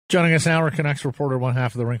Joining us now, our Canucks reporter, one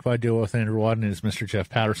half of the Rink by duo with Andrew Wadden, is Mr. Jeff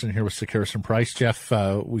Paterson here with Sekeres and Price. Jeff,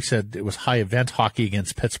 we said it was high event hockey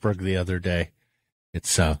against Pittsburgh the other day.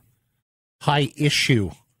 It's high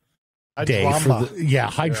issue day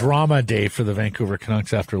high drama day for the Vancouver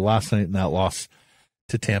Canucks after last night and that loss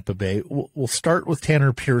to Tampa Bay. We'll start with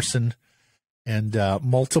Tanner Pearson and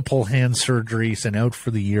multiple hand surgeries and out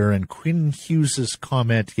for the year. And Quinn Hughes'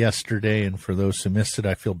 comment yesterday, and for those who missed it,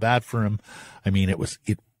 I feel bad for him. I mean, it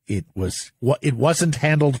wasn't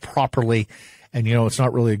handled properly, and it's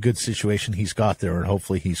not really a good situation he's got there, and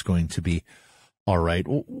hopefully he's going to be all right.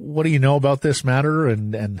 What do you know about this matter,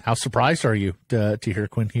 and how surprised are you to hear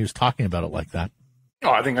Quinn Hughes talking about it like that? Oh,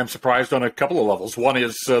 I think I'm surprised on a couple of levels. One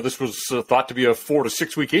is this was thought to be a 4 to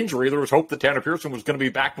 6 week injury. There was hope that Tanner Pearson was going to be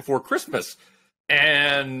back before Christmas.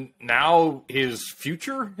 And now his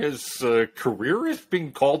future, his career is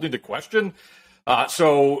being called into question.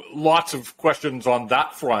 So lots of questions on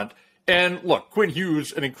that front. And look, Quinn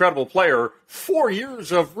Hughes, an incredible player, 4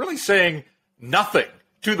 years of really saying nothing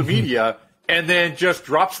to the media, and then just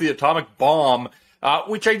drops the atomic bomb,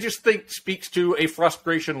 which I just think speaks to a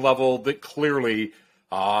frustration level that clearly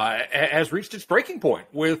has reached its breaking point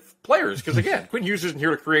with players. Because, again, Quinn Hughes isn't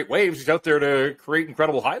here to create waves. He's out there to create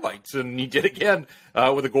incredible highlights. And he did again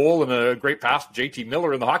with a goal and a great pass to JT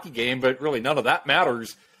Miller in the hockey game. But really none of that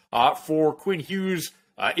matters for Quinn Hughes.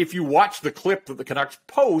 If you watch the clip that the Canucks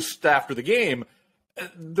post after the game,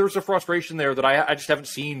 there's a frustration there that I just haven't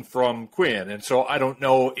seen from Quinn. And so I don't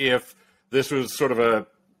know if this was sort of a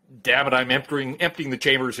damn it, I'm emptying the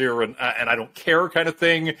chambers here, and I don't care kind of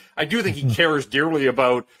thing. I do think he cares dearly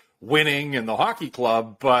about winning and the hockey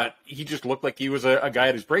club, but he just looked like he was a guy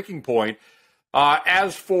at his breaking point.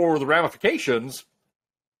 As for the ramifications,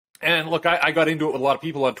 and look, I got into it with a lot of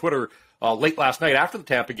people on Twitter late last night after the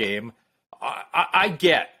Tampa game. I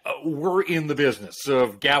get we're in the business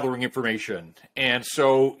of gathering information, and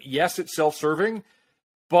so yes, it's self-serving.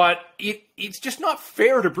 But it's just not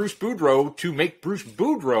fair to Bruce Boudreau to make Bruce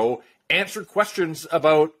Boudreau answer questions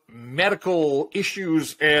about medical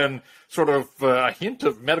issues and sort of a hint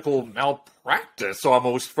of medical malpractice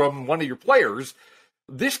almost from one of your players.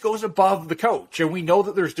 This goes above the coach, and we know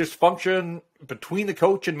that there's dysfunction between the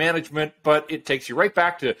coach and management, but it takes you right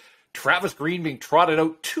back to Travis Green being trotted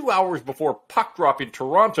out 2 hours before puck drop in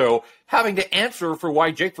Toronto, having to answer for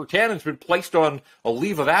why Jake Virtanen's been placed on a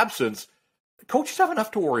leave of absence. Coaches have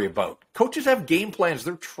enough to worry about. Coaches have game plans.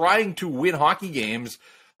 They're trying to win hockey games.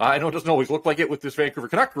 I know it doesn't always look like it with this Vancouver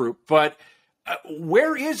Canuck group, but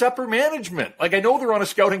where is upper management? Like, I know they're on a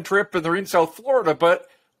scouting trip and they're in South Florida, but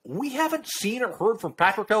we haven't seen or heard from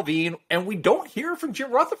Patrick Allvin, and we don't hear from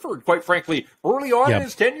Jim Rutherford, quite frankly. Early on in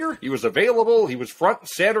his tenure, he was available. He was front and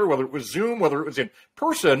center, whether it was Zoom, whether it was in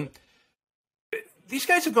person. These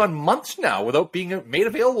guys have gone months now without being made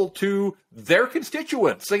available to their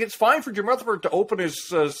constituents. Like, it's fine for Jim Rutherford to open his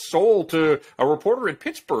soul to a reporter in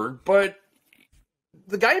Pittsburgh, but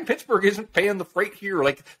the guy in Pittsburgh isn't paying the freight here.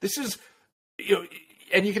 Like, this is,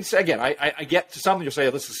 and you can say, again, I get to some, you'll say,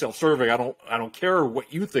 oh, this is self-serving. I don't care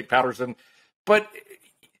what you think, Patterson, but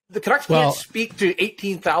the Canucks can't speak to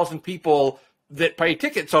 18,000 people that pay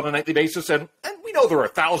tickets on a nightly basis, and we know there are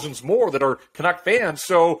thousands more that are Canuck fans,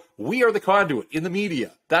 so we are the conduit in the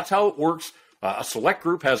media. That's how it works. A select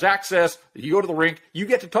group has access. You go to the rink, you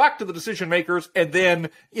get to talk to the decision makers, and then,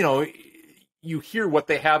 you hear what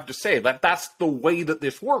they have to say. That's the way that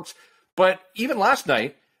this works. But even last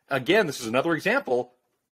night, again, this is another example,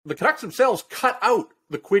 the Canucks themselves cut out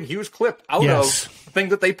the Quinn Hughes clip out of the thing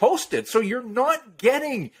that they posted. So you're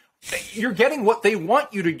getting what they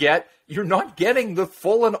want you to get. You're not getting the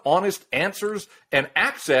full and honest answers and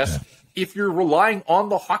access if you're relying on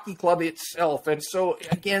the hockey club itself. And so,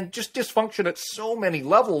 again, just dysfunction at so many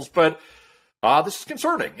levels. But this is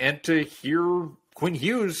concerning. And to hear Quinn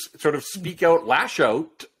Hughes sort of speak out, lash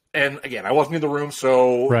out, and again, I wasn't in the room,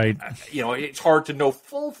 so it's hard to know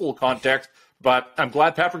full context. But I'm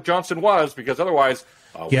glad Patrick Johnson was, because otherwise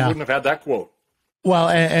we wouldn't have had that quote. Well,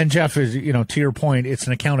 and Jeff, is to your point, it's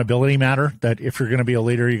an accountability matter, that if you're going to be a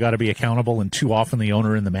leader, you got to be accountable. And too often the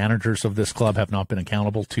owner and the managers of this club have not been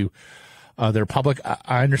accountable to their public.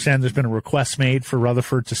 I understand there's been a request made for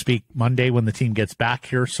Rutherford to speak Monday when the team gets back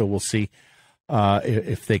here. So we'll see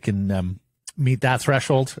if they can meet that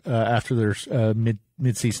threshold after there's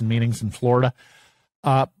mid-season meetings in Florida.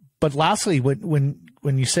 But lastly, when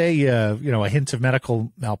you say, a hint of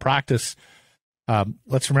medical malpractice,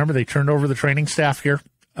 let's remember they turned over the training staff here.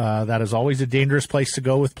 That is always a dangerous place to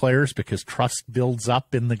go with players, because trust builds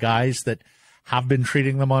up in the guys that have been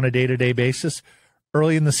treating them on a day-to-day basis.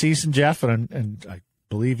 Early in the season, Jeff, and I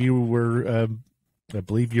believe you were, I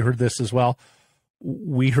believe you heard this as well.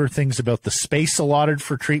 we heard things about the space allotted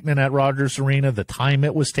for treatment at Rogers Arena, the time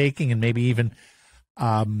it was taking, and maybe even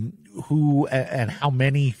who and how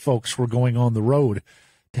many folks were going on the road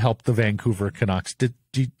to help the Vancouver Canucks. Do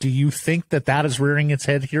you think that is rearing its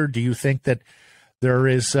head here? Do you think that there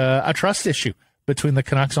is a trust issue between the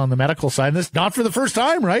Canucks on the medical side? And this not for the first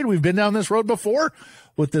time, right? We've been down this road before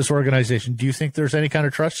with this organization. Do you think there's any kind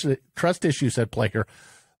of trust issues at play here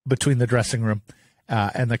between the dressing room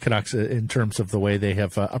and the Canucks in terms of the way they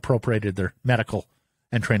have appropriated their medical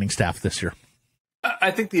and training staff this year?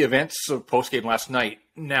 I think the events of postgame last night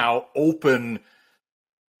now open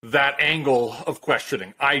that angle of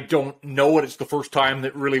questioning. I don't know it. It's the first time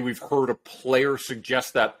that really we've heard a player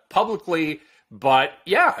suggest that publicly. But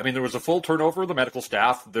yeah, I mean, there was a full turnover of the medical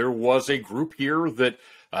staff. There was a group here that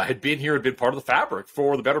had been part of the fabric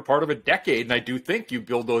for the better part of a decade. And I do think you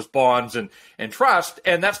build those bonds and trust.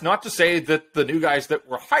 And that's not to say that the new guys that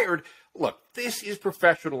were hired, look, this is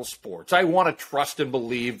professional sports. I want to trust and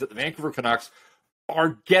believe that the Vancouver Canucks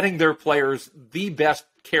are getting their players the best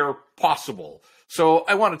care possible. So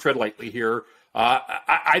I want to tread lightly here.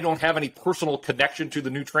 I don't have any personal connection to the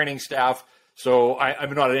new training staff, so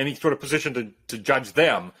I'm not in any sort of position to judge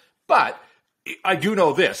them. But I do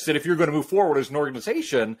know this, that if you're going to move forward as an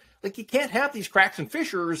organization, like, you can't have these cracks and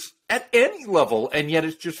fissures at any level, and yet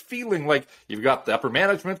it's just feeling like you've got the upper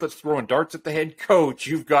management that's throwing darts at the head coach.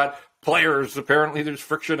 You've got players, apparently there's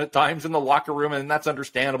friction at times in the locker room, and that's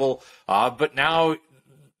understandable. But now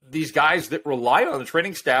these guys that rely on the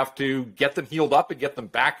training staff to get them healed up and get them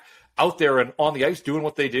back out there and on the ice doing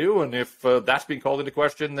what they do, and if that's being called into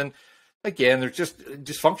question, then again, there's just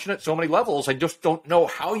dysfunction at so many levels. I just don't know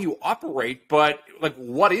how you operate, but like,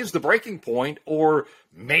 what is the breaking point? Or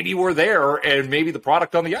maybe we're there, and maybe the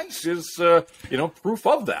product on the ice is, proof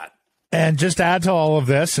of that. And just to add to all of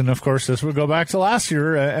this, and of course, this would go back to last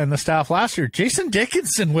year and the staff last year, Jason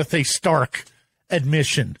Dickinson with a stark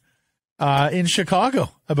admission in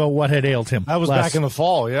Chicago about what had ailed him. That was back in the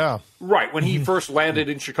fall, yeah. Right. When he first landed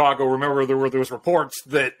in Chicago, remember there was reports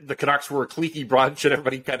that the Canucks were a cliquey bunch, and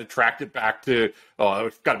everybody kind of tracked it back to,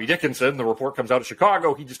 it's got to be Dickinson. The report comes out of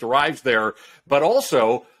Chicago. He just arrives there. But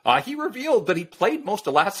also, he revealed that he played most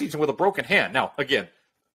of last season with a broken hand. Now, again,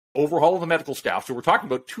 overhaul of the medical staff. So we're talking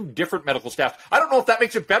about two different medical staffs. I don't know if that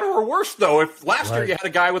makes it better or worse, though. If last year you had a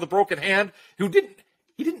guy with a broken hand who didn't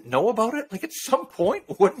know about it, like, at some point,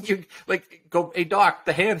 wouldn't you, like, go, hey, doc,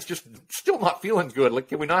 the hand's just still not feeling good. Like,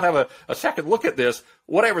 can we not have a second look at this?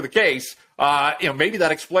 Whatever the case, maybe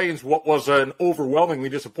that explains what was an overwhelmingly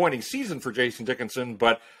disappointing season for Jason Dickinson,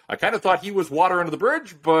 but I kind of thought he was water under the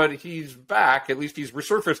bridge, but he's back. At least he's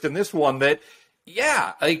resurfaced in this one that,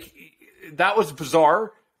 yeah, like, that was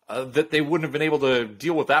bizarre. That they wouldn't have been able to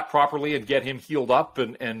deal with that properly and get him healed up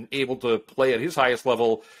and able to play at his highest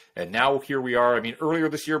level. And now here we are. I mean, earlier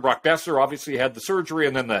this year, Brock Besser obviously had the surgery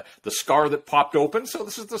and then the scar that popped open. So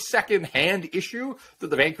this is the second hand issue that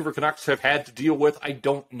the Vancouver Canucks have had to deal with. I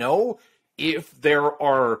don't know if there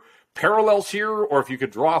are parallels here or if you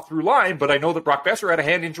could draw a through line, but I know that Brock Besser had a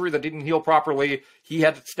hand injury that didn't heal properly. He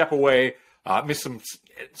had to step away. Missed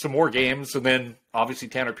some more games, and then obviously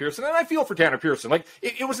Tanner Pearson. And I feel for Tanner Pearson. Like,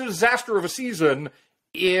 it was a disaster of a season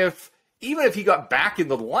even if he got back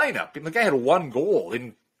into the lineup. And the guy had one goal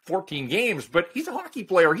in 14 games, but he's a hockey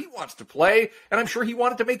player. He wants to play, and I'm sure he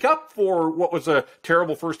wanted to make up for what was a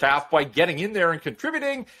terrible first half by getting in there and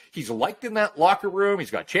contributing. He's liked in that locker room. He's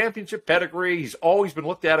got championship pedigree. He's always been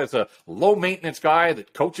looked at as a low-maintenance guy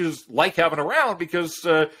that coaches like having around because,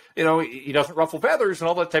 he doesn't ruffle feathers and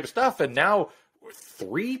all that type of stuff. And now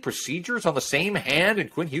 3 procedures on the same hand,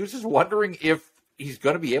 and Quinn Hughes is wondering if he's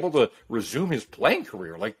going to be able to resume his playing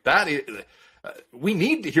career. Like, that is, we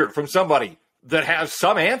need to hear it from somebody that has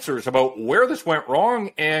some answers about where this went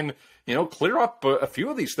wrong and, clear up a few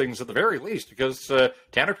of these things at the very least, because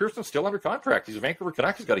Tanner Pearson's still under contract. He's a Vancouver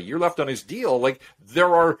Canuck. He's got a year left on his deal. Like,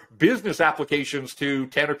 there are business applications to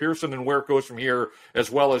Tanner Pearson and where it goes from here,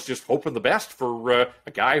 as well as just hoping the best for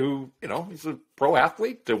a guy who, he's a pro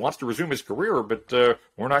athlete that wants to resume his career, but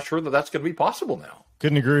we're not sure that that's going to be possible now.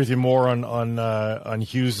 Couldn't agree with you more on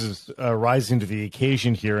Hughes' rising to the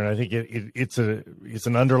occasion here, and I think it's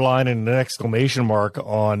an underline and an exclamation mark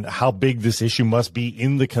on how big this issue must be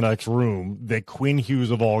in the Canucks room. That Quinn Hughes,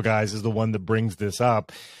 of all guys, is the one that brings this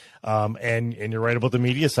up, and you're right about the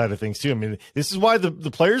media side of things too. I mean, this is why the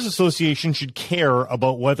Players Association should care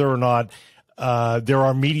about whether or not there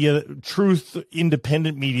are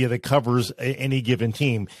independent media that covers any given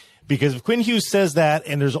team. Because if Quinn Hughes says that,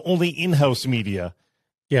 and there's only in-house media.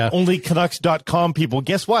 Yeah. Only Canucks.com people.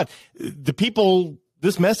 Guess what? The people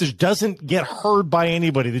this message doesn't get heard by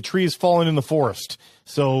anybody. The tree is falling in the forest.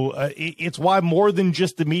 So it's why more than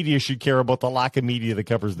just the media should care about the lack of media that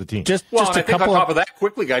covers the team. Just I think on top of that,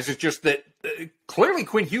 quickly, guys, it's just that clearly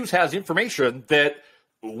Quinn Hughes has information that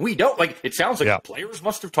we don't. Like, it sounds like players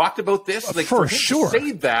must have talked about this. Like, for him sure. to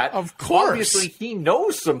say that, of course. Obviously, he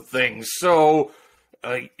knows some things. So,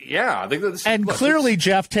 I think this. And clearly,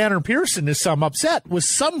 Jeff, Tanner Pearson is some upset with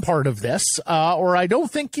some part of this, or I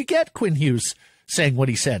don't think you get Quinn Hughes saying what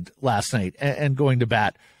he said last night and going to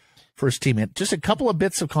bat for his teammate. Just a couple of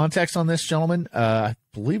bits of context on this, gentlemen. I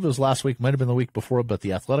believe it was last week, might have been the week before, but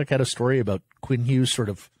The Athletic had a story about Quinn Hughes sort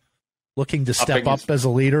of looking to step up as a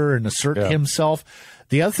leader and assert himself.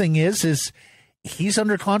 The other thing is he's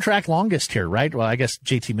under contract longest here, right? Well, I guess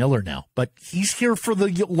JT Miller now, but he's here for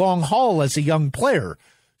the long haul as a young player.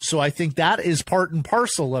 So I think that is part and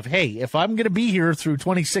parcel of, hey, if I'm going to be here through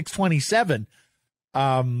 26, 27,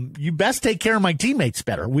 you best take care of my teammates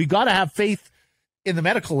better. We got to have faith in the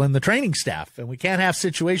medical and the training staff, and we can't have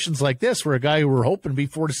situations like this where a guy who we're hoping to be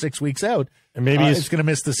 4 to 6 weeks out and maybe is going to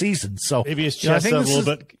miss the season. So maybe his chest up a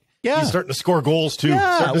little bit. Yeah. He's starting to score goals, too.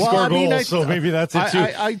 So maybe that's it, too.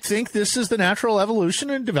 I think this is the natural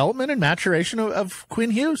evolution and development and maturation of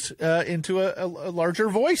Quinn Hughes into a larger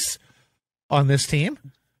voice on this team,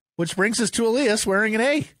 which brings us to Elias wearing an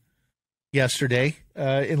A yesterday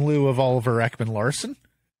in lieu of Oliver Ekman-Larsson,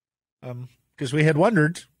 because we had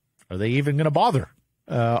wondered, are they even going to bother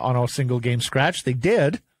on a single-game scratch? They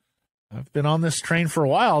did. I've been on this train for a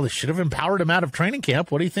while. They should have empowered him out of training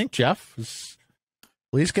camp. What do you think, Jeff? Is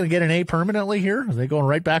Lee's going to get an A permanently here? Are they going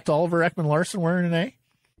right back to Oliver Ekman-Larsson wearing an A?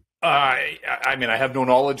 I mean, I have no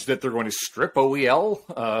knowledge that they're going to strip OEL,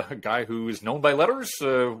 a guy who is known by letters.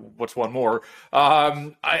 What's one more?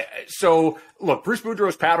 So, look, Bruce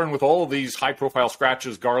Boudreau's pattern with all of these high-profile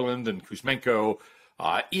scratches, Garland and Kuzmenko,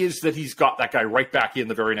 is that he's got that guy right back in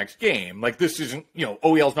the very next game. Like, this isn't,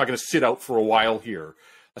 OEL's not going to sit out for a while here.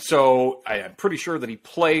 So I'm pretty sure that he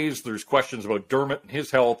plays. There's questions about Dermott and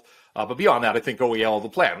his health. But beyond that, I think OEL, the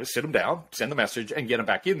plan was sit him down, send the message, and get him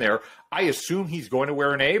back in there. I assume he's going to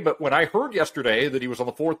wear an A, but when I heard yesterday that he was on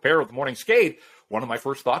the fourth pair of the morning skate, one of my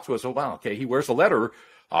first thoughts was, oh, wow, okay, he wears a letter.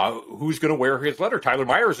 Who's going to wear his letter? Tyler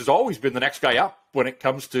Myers has always been the next guy up when it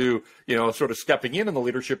comes to, sort of stepping in the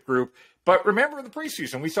leadership group. But remember in the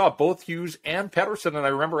preseason, we saw both Hughes and Peterson, and I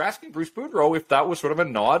remember asking Bruce Boudreau if that was sort of a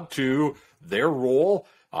nod to their role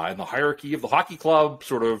in the hierarchy of the hockey club,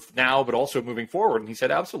 sort of now, but also moving forward. And he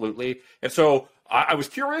said, absolutely. And so I was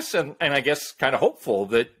curious and I guess kind of hopeful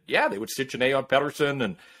that, they would stitch an A on Peterson.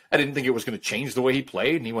 And I didn't think it was going to change the way he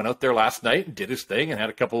played. And he went out there last night and did his thing and had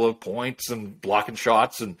a couple of points and blocking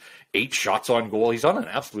shots and 8 shots on goal. He's on an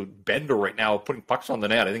absolute bender right now, putting pucks on the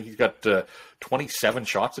net. I think he's got 27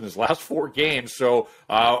 shots in his last 4 games. So,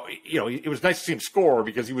 it was nice to see him score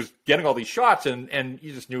because he was getting all these shots and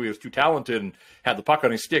you just knew he was too talented and had the puck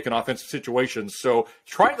on his stick in offensive situations. So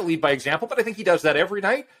trying to lead by example, but I think he does that every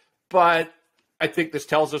night. But I think this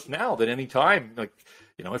tells us now that any time,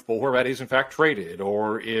 if Bo Horvat is in fact traded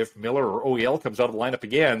or if Miller or OEL comes out of the lineup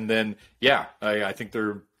again, then I think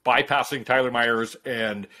they're bypassing Tyler Myers,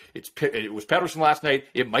 and it was Peterson last night.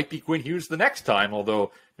 It might be Quinn Hughes the next time,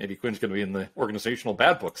 although maybe Quinn's going to be in the organizational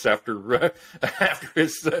bad books after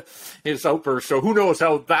his outburst. So who knows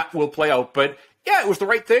how that will play out. But it was the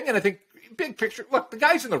right thing, and I think big picture, look, the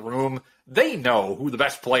guys in the room, they know who the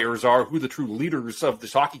best players are, who the true leaders of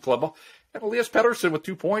this hockey club are. And Elias Pettersson with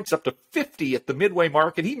 2 points, up to 50 at the midway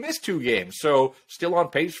mark, and he missed 2 games, so still on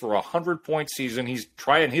pace for a 100-point season. He's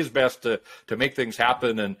trying his best to make things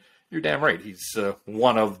happen, and you're damn right. He's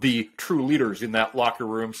one of the true leaders in that locker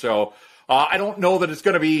room. So I don't know that it's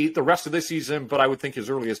going to be the rest of this season, but I would think as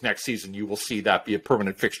early as next season you will see that be a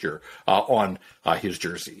permanent fixture on his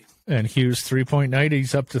jersey. And Hughes 3-point night,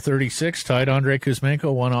 he's up to 36, tied Andrei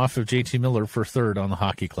Kuzmenko, one off of JT Miller for third on the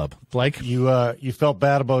hockey club. Blake, you felt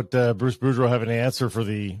bad about Bruce Boudreau having to answer for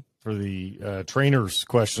the trainers'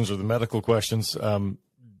 questions or the medical questions.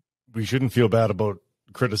 We shouldn't feel bad about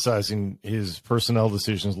criticizing his personnel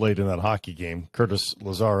decisions late in that hockey game. Curtis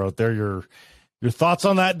Lazar out there, your thoughts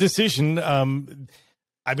on that decision?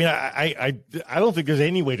 I mean, I don't think there's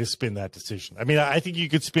any way to spin that decision. I mean, I think you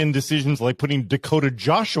could spin decisions like putting Dakota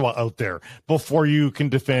Joshua out there before you can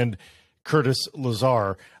defend Curtis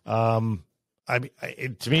Lazar. To me,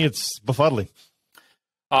 it's befuddling.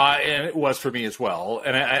 And it was for me as well.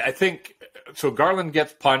 And I think, so Garland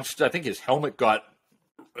gets punched. I think his helmet got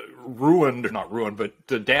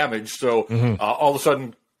damaged. So all of a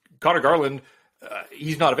sudden, Conor Garland,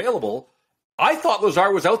 he's not available. I thought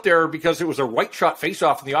Lazar was out there because it was a right shot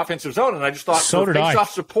face-off in the offensive zone, and I just thought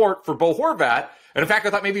face-off support for Bo Horvat. And in fact, I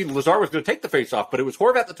thought maybe Lazar was going to take the faceoff, but it was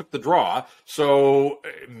Horvat that took the draw. So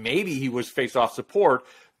maybe he was faceoff support.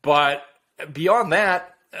 But beyond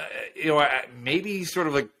that, maybe sort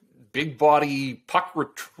of like big body puck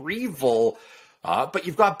retrieval. But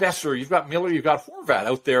you've got Besser, you've got Miller, you've got Horvat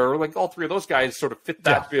out there. Like all three of those guys sort of fit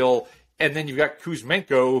that bill. And then you've got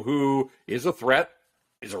Kuzmenko, who is a threat,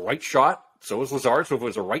 is a right shot. So is Lazar. So if it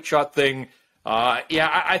was a right shot thing,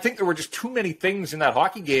 I think there were just too many things in that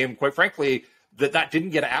hockey game, quite frankly, that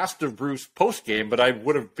didn't get asked of Bruce post game. But I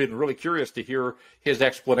would have been really curious to hear his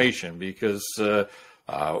explanation because,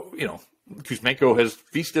 Kuzmenko has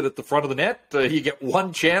feasted at the front of the net. You get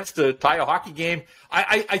one chance to tie a hockey game.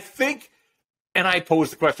 I think, and I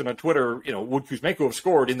posed the question on Twitter, would Kuzmenko have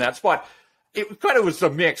scored in that spot? It kind of was a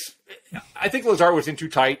mix. I think Lazar was in too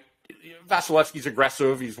tight. Vasilevsky's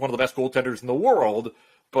aggressive. He's one of the best goaltenders in the world.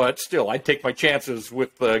 But still, I'd take my chances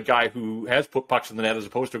with the guy who has put pucks in the net as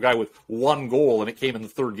opposed to a guy with one goal, and it came in the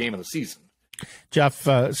third game of the season. Jeff,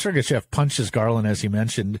 Sergachev punches Garland, as you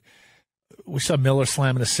mentioned. We saw Miller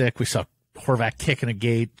slamming a stick. We saw Horvat kicking a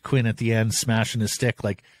gate. Quinn at the end smashing his stick.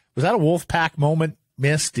 Like, was that a Wolfpack moment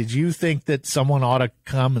missed? Did you think that someone ought to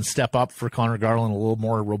come and step up for Conor Garland a little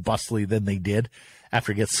more robustly than they did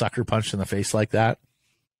after he gets sucker punched in the face like that?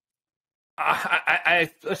 I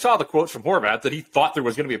saw the quotes from Horvat that he thought there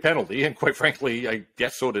was going to be a penalty, and quite frankly, I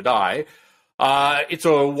guess so did I. It's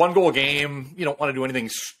a one-goal game. You don't want to do anything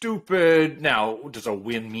stupid. Now, does a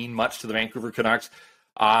win mean much to the Vancouver Canucks?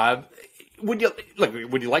 Would you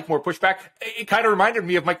like more pushback? It kind of reminded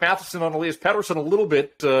me of Mike Matheson on Elias Pettersson a little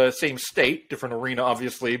bit, same state, different arena,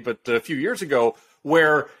 obviously, but a few years ago,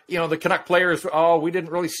 where, the Canuck players, we didn't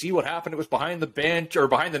really see what happened. It was behind the bench or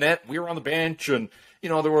behind the net. We were on the bench, and,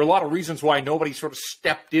 there were a lot of reasons why nobody sort of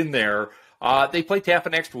stepped in there. They play Tampa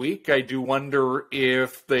next week. I do wonder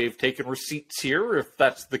if they've taken receipts here. If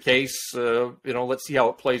that's the case, let's see how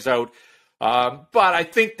it plays out. But I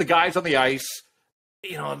think the guys on the ice,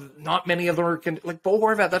 not many of them are like Bo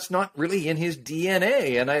Horvat. That's not really in his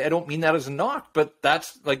DNA, and I don't mean that as a knock, but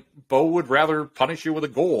that's like Bo would rather punish you with a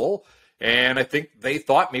goal. And I think they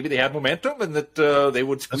thought maybe they had momentum and that they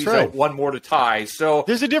would squeeze out one more to tie. So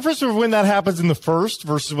there's a difference of when that happens in the first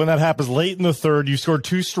versus when that happens late in the third. You scored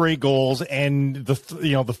 2 straight goals, and the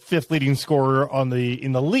fifth leading scorer in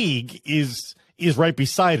the league is right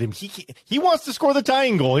beside him. He wants to score the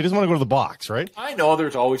tying goal. He doesn't want to go to the box, right? I know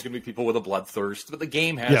there's always going to be people with a bloodthirst, but the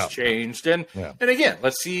game has changed. And again,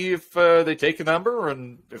 let's see if they take a number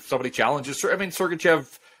and if somebody challenges. I mean,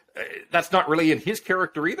 Sergachev, that's not really in his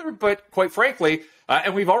character either, but quite frankly,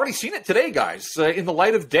 and we've already seen it today, guys. In the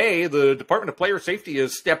light of day, the Department of Player Safety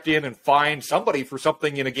has stepped in and fined somebody for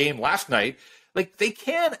something in a game last night. Like, they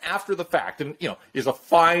can after the fact. And, is a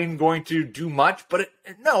fine going to do much? But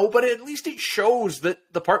at least it shows that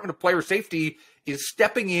the Department of Player Safety is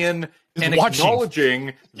stepping in and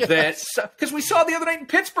acknowledging that, because we saw the other night in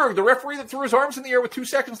Pittsburgh, the referee that threw his arms in the air with 2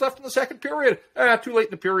 seconds left in the second period. Too late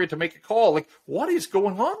in the period to make a call. Like, what is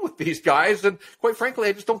going on with these guys? And quite frankly,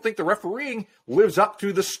 I just don't think the refereeing lives up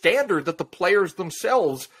to the standard that the players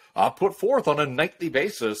themselves put forth on a nightly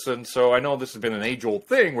basis. And so I know this has been an age-old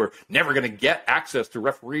thing. We're never going to get access to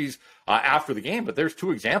referees after the game, but there's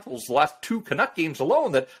 2 examples, the last 2 Canuck games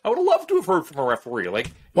alone, that I would have loved to have heard from a referee.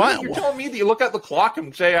 Like, you're telling me that you look at the clock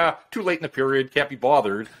and say, too late in the period, can't be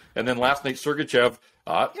bothered. And then last night, Sergachev,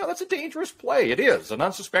 that's a dangerous play. It is. An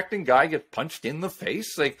unsuspecting guy gets punched in the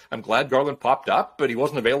face. Like, I'm glad Garland popped up, but he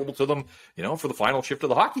wasn't available to them, for the final shift of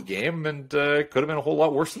the hockey game, and could have been a whole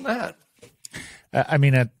lot worse than that. I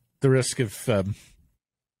mean, at the risk of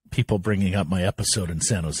people bringing up my episode in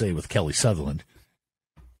San Jose with Kelly Sutherland,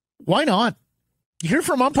 why not? You hear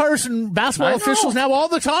from umpires and basketball officials now all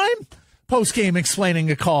the time, post-game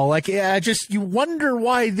explaining a call. Like, you wonder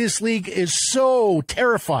why this league is so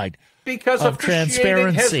terrified because of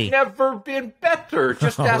transparency. Has never been better.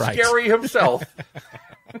 Just ask Gary himself.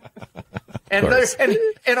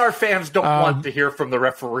 And our fans don't want to hear from the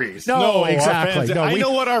referees. No, exactly. I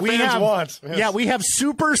know what our fans want. Yes. Yeah, we have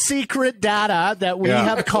super secret data that we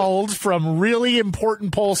have culled from really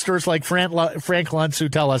important pollsters like Frank Luntz, who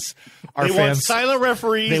tell us our fans want silent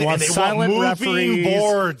referees. They want silent moving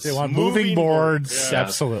boards. They want moving boards. Yeah.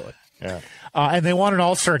 Absolutely. Yeah. And they want an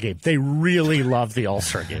All-Star game. They really love the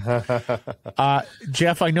All-Star game.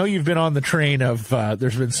 Jeff, I know you've been on the train of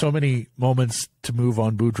there's been so many moments to move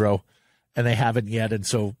on Boudreau, and they haven't yet, and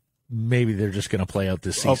so maybe they're just going to play out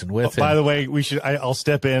this season with him. By the way, I'll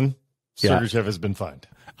step in. Sergachev has been fined.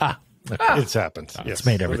 Okay. It's happened. Yes. It's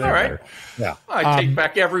made everything better. Yeah. I take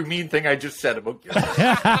back every mean thing I just said about you.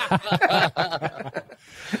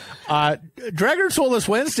 Dreger told us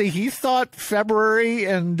Wednesday he thought February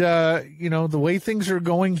and, the way things are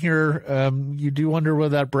going here, you do wonder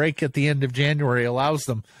whether that break at the end of January allows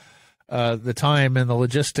them the time and the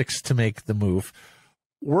logistics to make the move.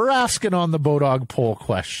 We're asking on the Bodog poll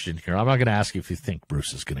question here. I'm not going to ask you if you think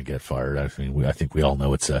Bruce is going to get fired. I think we all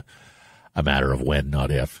know it's a matter of when,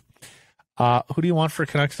 not if. Who do you want for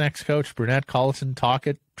Canucks next coach? Brunette, Colleton,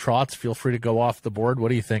 Tocchet, Trotz? Feel free to go off the board. What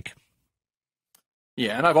do you think?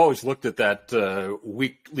 Yeah, and I've always looked at that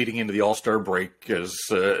week leading into the All-Star break as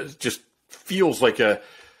just feels like a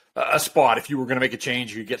spot. If you were going to make a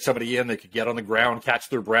change, you get somebody in, they could get on the ground, catch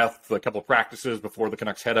their breath, a couple of practices before the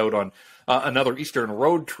Canucks head out on another Eastern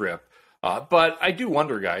road trip. But I do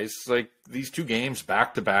wonder, guys, like these two games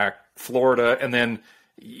back-to-back, Florida, and then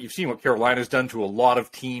you've seen what Carolina's done to a lot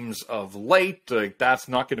of teams of late. That's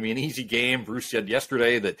not going to be an easy game. Bruce said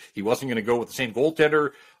yesterday that he wasn't going to go with the same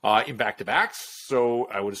goaltender in back-to-backs. So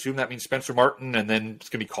I would assume that means Spencer Martin, and then it's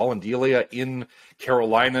going to be Colin Delia in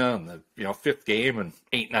Carolina in the fifth game and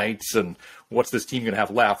 8 nights. And what's this team going to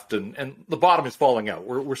have left? And the bottom is falling out.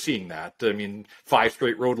 We're seeing that. I mean, 5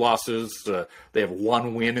 straight road losses. They have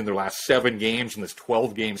 1 win in their last 7 games in this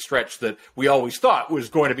 12-game stretch that we always thought was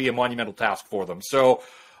going to be a monumental task for them. So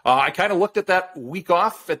I kind of looked at that week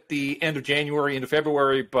off at the end of January into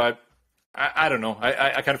February, but I don't know.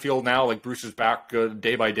 I kind of feel now like Bruce is back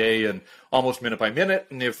day by day and almost minute by minute.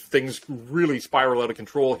 And if things really spiral out of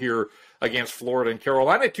control here against Florida and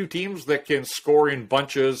Carolina, 2 teams that can score in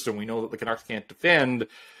bunches, and we know that the Canucks can't defend,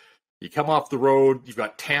 you come off the road, you've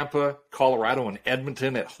got Tampa, Colorado, and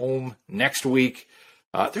Edmonton at home next week.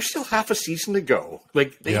 There's still half a season to go.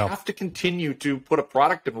 Like, they have to continue to put a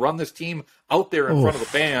product and run this team out there in front of the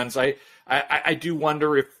fans. I do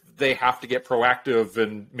wonder if they have to get proactive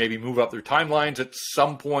and maybe move up their timelines at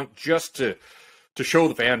some point just to show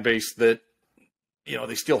the fan base that,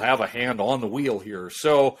 they still have a hand on the wheel here.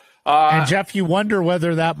 So, and Jeff, you wonder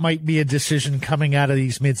whether that might be a decision coming out of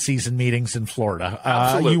these midseason meetings in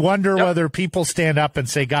Florida. You wonder whether people stand up and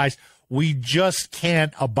say, guys, we just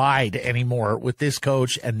can't abide anymore with this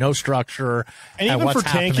coach and no structure. And even for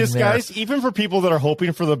Tankus guys, even for people that are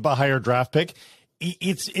hoping for the higher draft pick,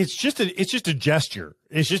 it's just a gesture.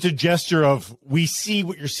 It's just a gesture of, we see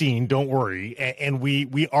what you're seeing, don't worry, and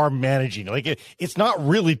we are managing. Like it's not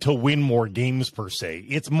really to win more games per se.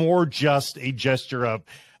 It's more just a gesture of,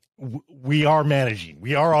 we are managing.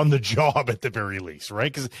 We are on the job at the very least,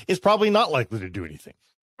 right? Because it's probably not likely to do anything.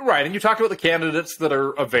 Right, and you talked about the candidates that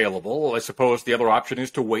are available. I suppose the other option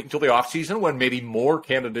is to wait until the offseason when maybe more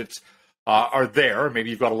candidates are there.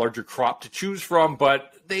 Maybe you've got a larger crop to choose from,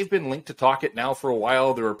 but they've been linked to Tocchet now for a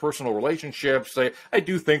while. There are personal relationships. I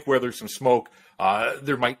do think where there's some smoke,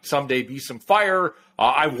 there might someday be some fire.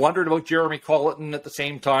 I wondered about Jeremy Colleton at the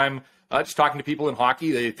same time. Just talking to people in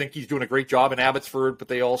hockey, they think he's doing a great job in Abbotsford, but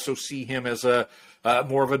they also see him as a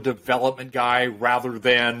more of a development guy rather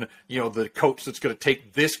than, the coach that's going to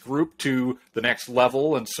take this group to the next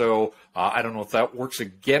level. And so I don't know if that works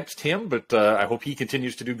against him, but I hope he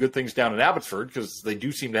continues to do good things down in Abbotsford because they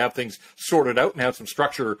do seem to have things sorted out and have some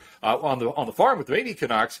structure on the farm with the Canadian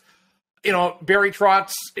Canucks. Barry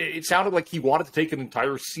Trotz, it sounded like he wanted to take an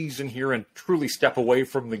entire season here and truly step away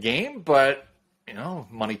from the game, but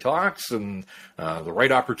money talks and the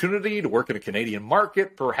right opportunity to work in a Canadian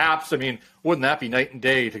market, perhaps. I mean, wouldn't that be night and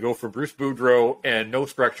day to go from Bruce Boudreau and no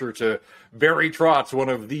structure to Barry Trotz, one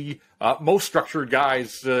of the most structured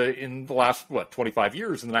guys in the last, 25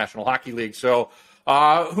 years in the National Hockey League. So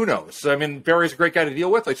who knows? I mean, Barry's a great guy to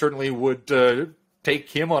deal with. I certainly would take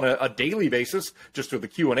him on a daily basis just with the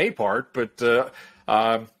Q&A part, but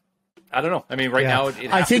I don't know. I mean, right now,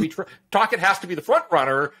 Tocchet has to be the front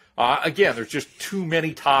runner. Again, there's just too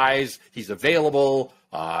many ties. He's available.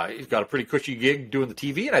 He's got a pretty cushy gig doing the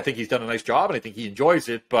TV, and I think he's done a nice job, and I think he enjoys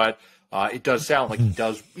it. But it does sound like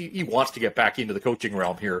he wants to get back into the coaching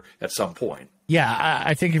realm here at some point. Yeah,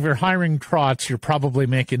 I think if you're hiring Trotz, you're probably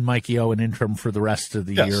making Mikey O an interim for the rest of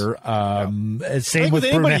the year. Same with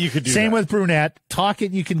Brunette. Same with Brunette.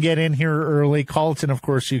 Tocchet, you can get in here early. Colleton, of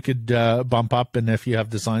course, you could bump up, and if you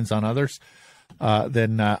have designs on others,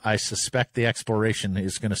 then I suspect the exploration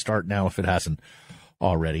is going to start now if it hasn't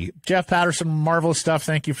already. Jeff Paterson, marvelous stuff.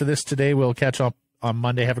 Thank you for this today. We'll catch up on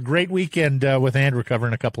Monday. Have a great weekend with Andrew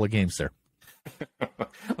covering a couple of games there.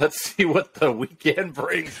 Let's see what the weekend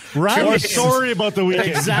brings. Right. Or sorry about the weekend.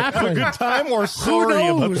 Exactly. Have a good time or sorry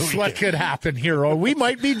about the weekend. What could happen here? Or we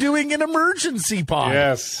might be doing an emergency pod.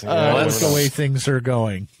 Yes. That's the way things are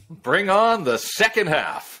going. Bring on the second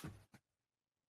half.